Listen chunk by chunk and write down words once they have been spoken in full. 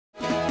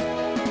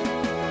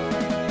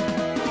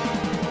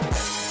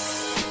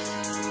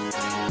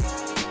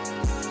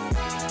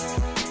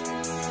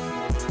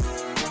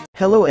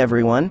Hello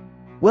everyone.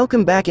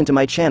 Welcome back into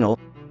my channel.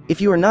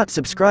 If you are not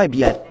subscribed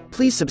yet,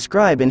 please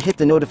subscribe and hit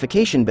the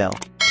notification bell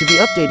to be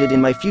updated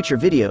in my future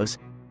videos.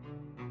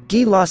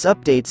 Gilas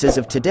Updates as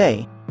of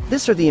today.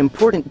 These are the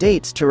important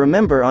dates to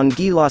remember on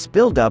Gilas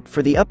build-up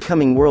for the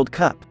upcoming World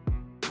Cup.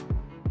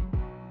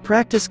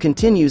 Practice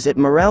continues at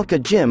Meralco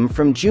Gym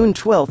from June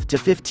 12 to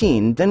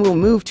 15, then will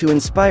move to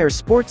Inspire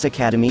Sports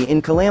Academy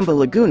in Calamba,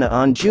 Laguna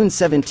on June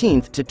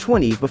 17 to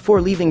 20 before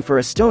leaving for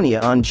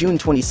Estonia on June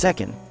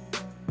 22.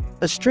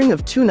 A string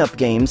of tune-up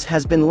games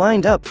has been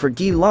lined up for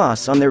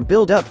Gilas on their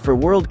build-up for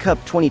World Cup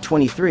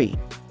 2023.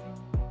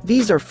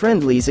 These are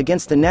friendlies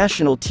against the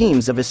national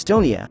teams of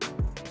Estonia,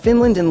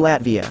 Finland and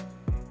Latvia.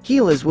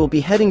 Gilas will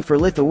be heading for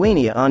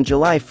Lithuania on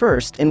July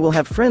 1 and will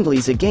have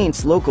friendlies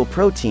against local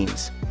pro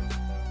teams.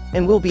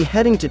 And will be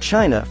heading to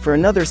China for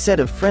another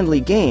set of friendly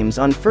games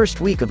on first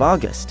week of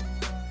August.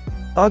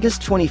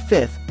 August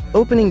 25,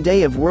 opening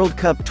day of World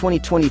Cup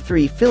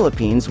 2023,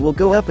 Philippines will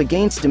go up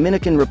against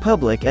Dominican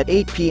Republic at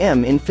 8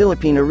 p.m. in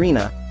Philippine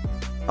Arena.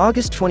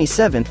 August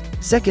 27,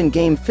 second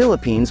game,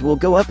 Philippines will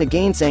go up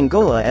against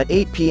Angola at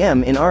 8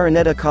 p.m. in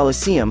Araneta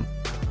Coliseum.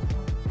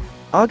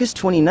 August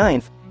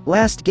 29,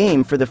 last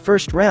game for the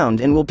first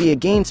round, and will be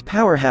against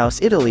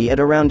powerhouse Italy at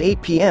around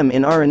 8 p.m.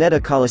 in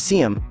Araneta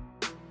Coliseum.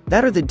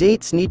 That are the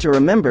dates need to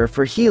remember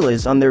for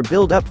Gilas on their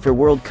build-up for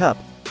World Cup.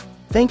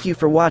 Thank you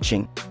for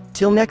watching.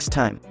 Till next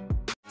time.